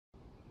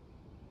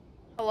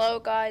Hello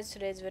guys,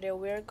 today's video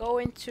we're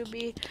going to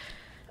be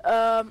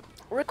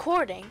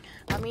recording.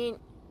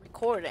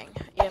 Recording.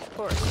 Yeah, of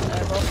course.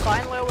 Well,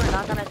 finally we're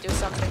not gonna do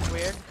something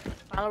weird.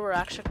 Finally we're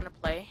actually gonna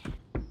play.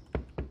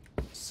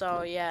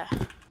 So yeah,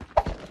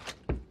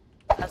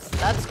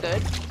 that's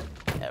good,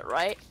 yeah,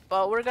 right?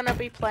 But we're gonna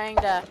be playing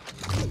the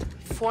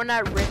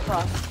Fortnite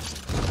ripoff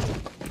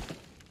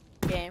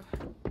game.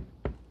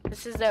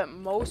 This is the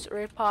most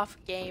ripoff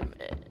game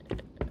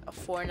of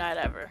Fortnite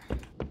ever.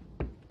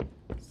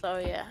 So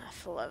yeah,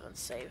 F11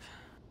 save.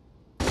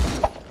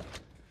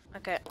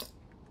 Okay,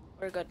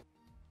 we're good.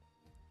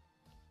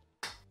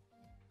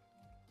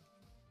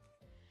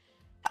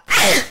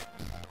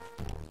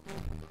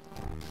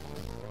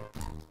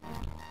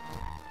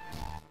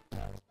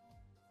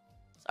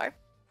 Sorry.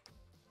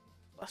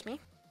 Bless me.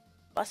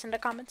 Bless in the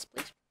comments,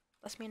 please.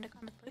 Bless me in the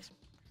comments, please.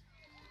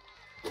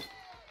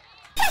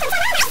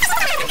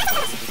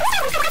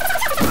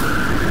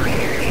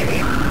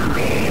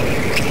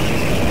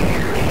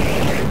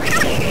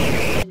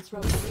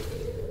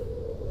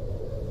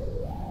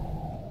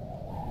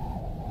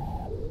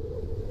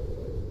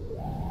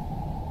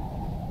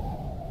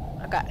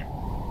 Okay.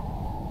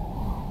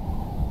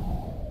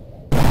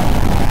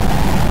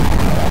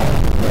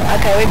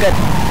 Okay, we're good.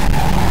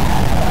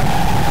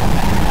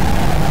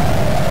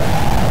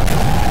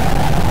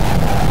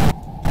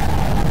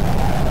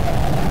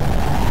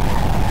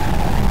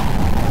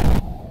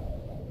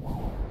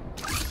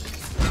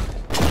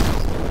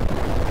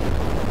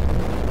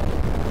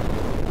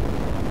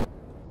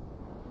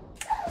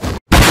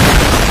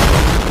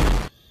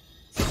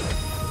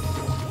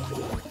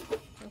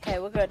 Okay,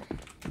 we're good.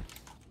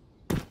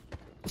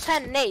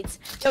 10 nades.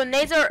 Yo,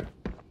 nades are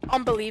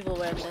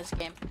unbelievable in this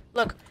game.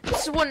 Look,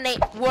 this is what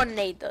one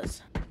nade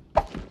does.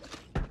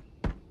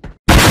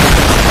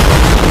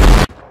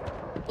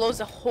 Blows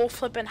the whole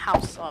flippin'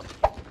 house up.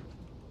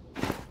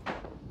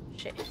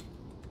 Shit.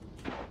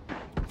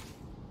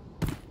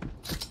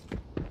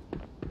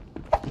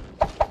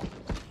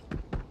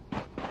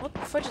 What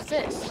the fudge is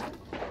this?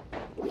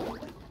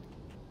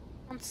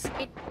 On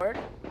skateboard?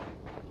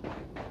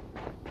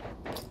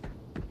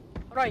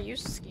 How do I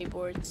use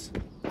skateboards?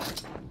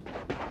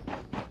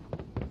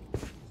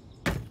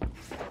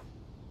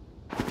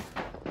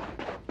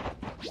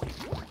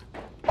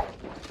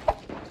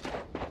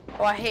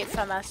 Oh, I hate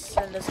finesse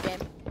in this game.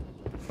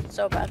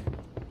 So bad.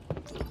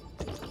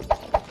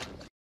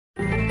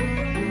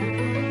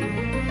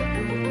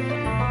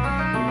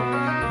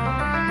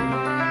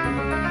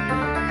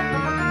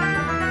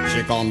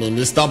 She call me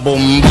Mr.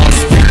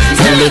 Bombastic,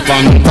 really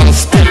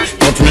fantastic.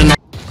 Touch me now.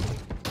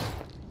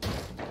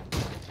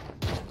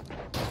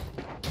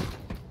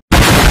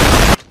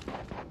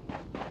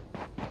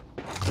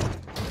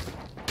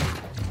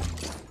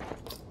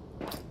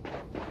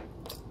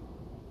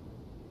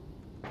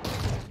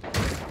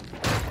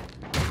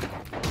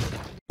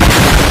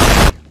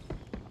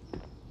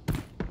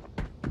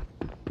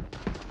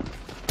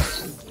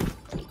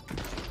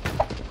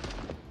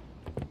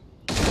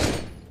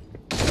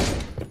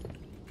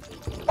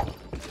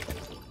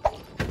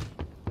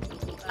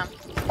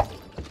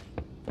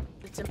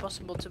 It's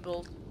impossible to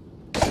build.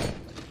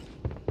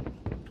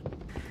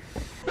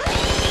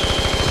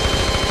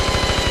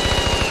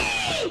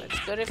 It's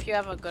good if you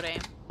have a good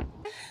aim.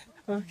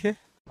 Okay.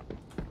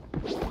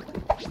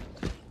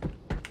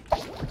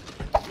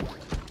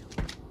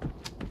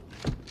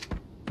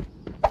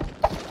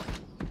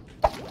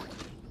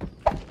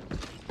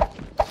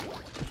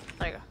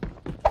 There you go.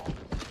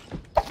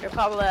 You're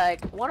probably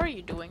like, what are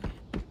you doing?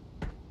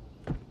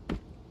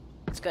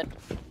 It's good.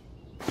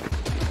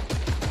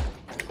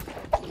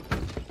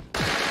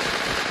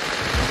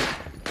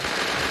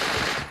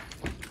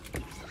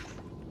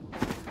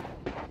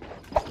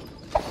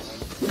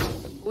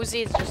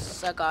 Uzi is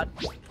just a god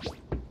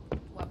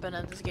weapon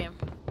in this game.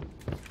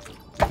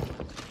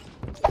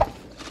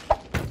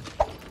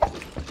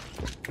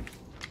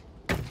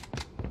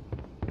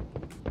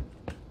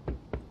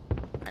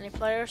 Any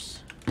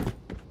players?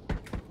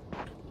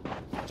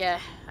 Yeah,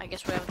 I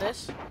guess we have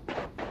this.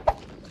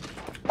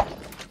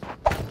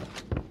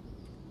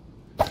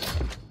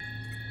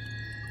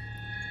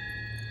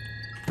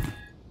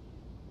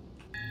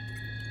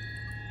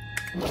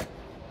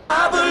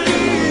 I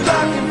believe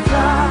I can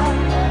fly.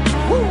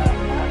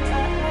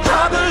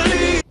 I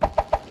believe.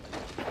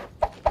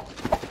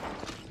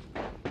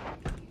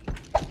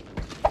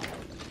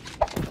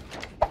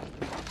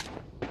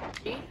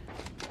 See?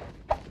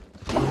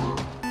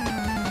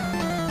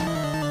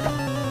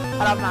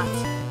 But I'm not.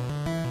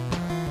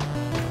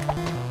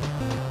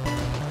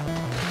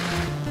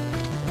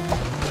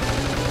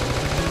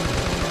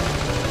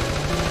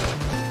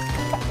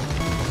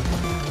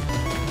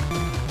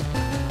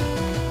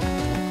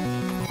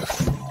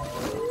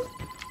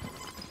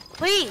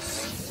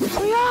 Please,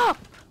 hurry up!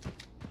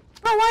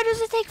 Bro, why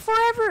does it take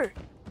forever?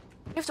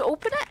 You have to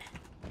open it?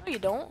 No, you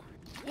don't.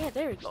 Yeah,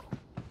 there you go.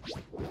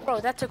 Bro,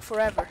 that took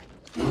forever.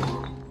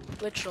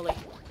 Literally.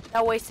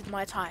 That wasted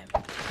my time.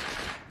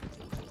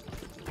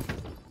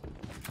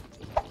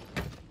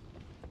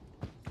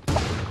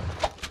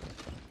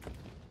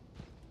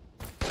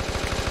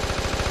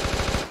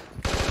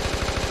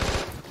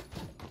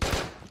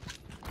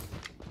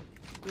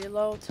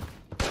 Reload.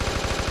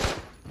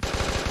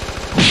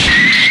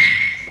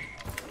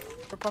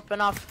 We're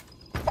popping off.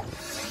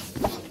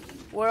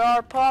 We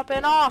are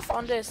popping off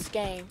on this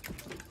game.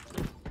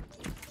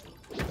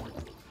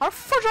 How the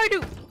fuck do I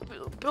do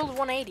build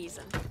 180s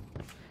and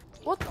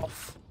what the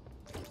f?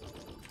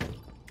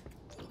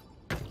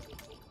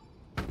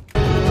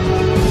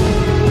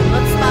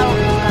 Let's start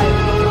with this guy.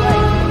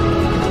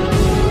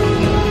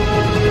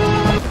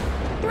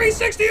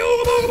 360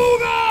 ooga booga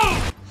booga!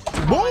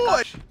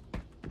 Boy!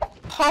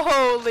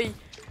 Holy,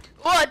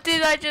 what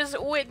did I just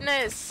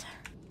witness?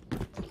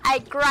 A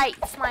great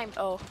slime.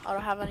 Oh, I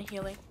don't have any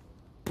healing.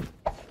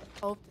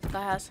 Oh, this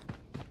guy has.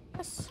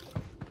 Yes.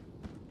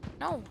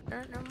 No,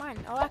 never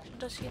mind. Oh, actually,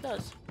 does he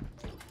does.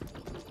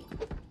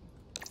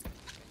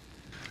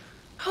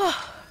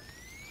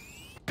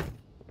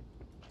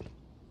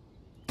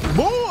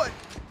 Boy!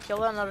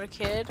 Kill another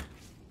kid.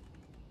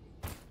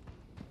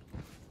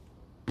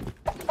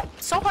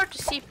 It's so hard to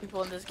see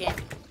people in this game.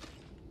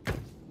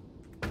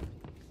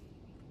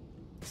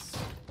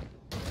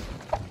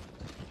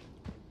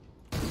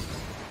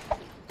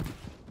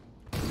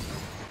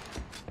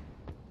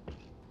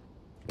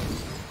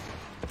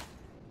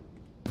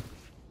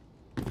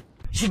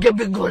 Siga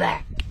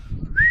bigula.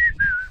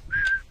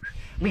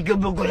 Biga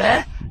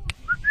bigula.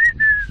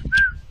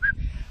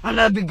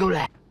 Ana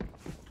bigula.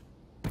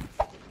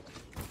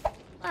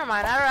 Never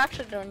mind, I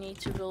actually don't need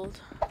to build.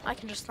 I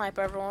can just snipe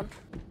everyone.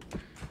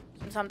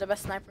 Since I'm the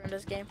best sniper in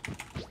this game.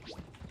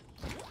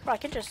 Bro, I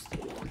can just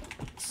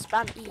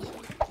spam E.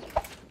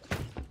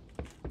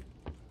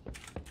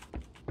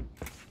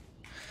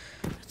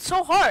 It's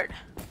so hard.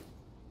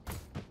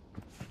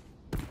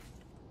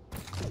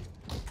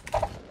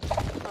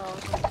 Oh,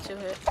 it's only 2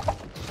 hit.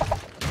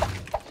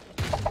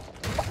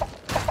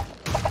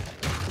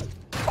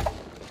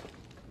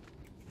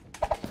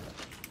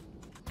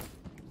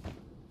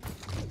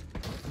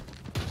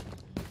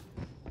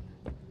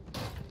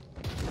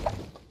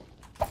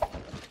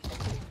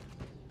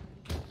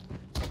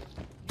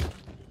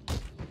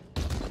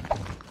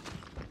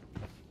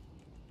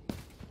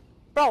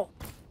 Bro,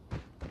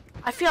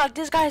 I feel like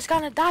this guy is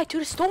gonna die to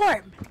the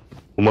storm.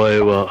 お前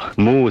は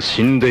もう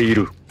死んでい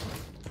る。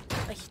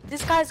 Like,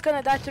 this guy is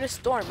gonna die to the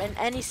storm in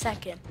any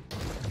second.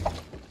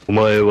 お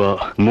前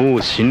はも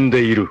う死ん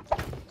でいる。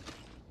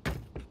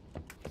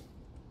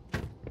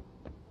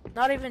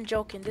 Not even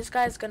joking, this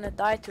guy is gonna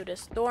die to the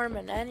storm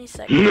in any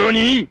second.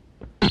 何？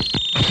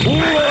大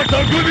は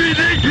匠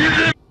でき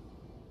ぜ。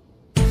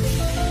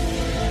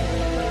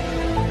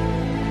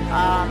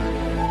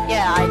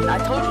 Yeah, I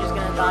told you he's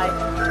gonna die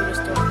to the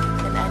storm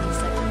in any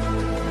second.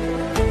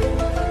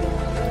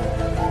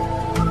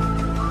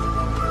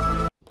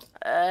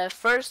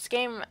 First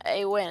game,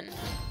 a win.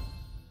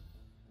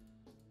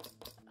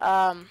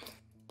 Let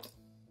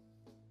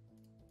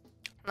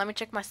me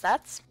check my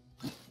stats.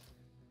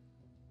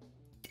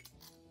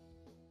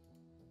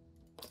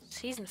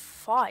 Season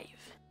 5.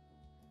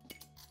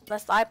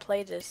 Last I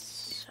played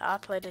this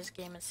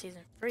game in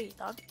season 3,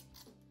 dog.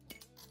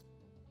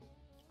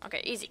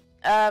 Okay, easy.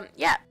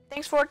 Yeah,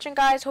 thanks for watching,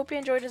 guys. Hope you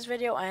enjoyed this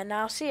video, and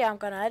now see ya. I'm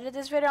gonna edit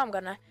this video. I'm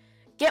gonna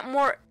get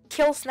more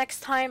kills next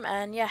time,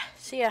 and yeah,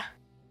 see ya.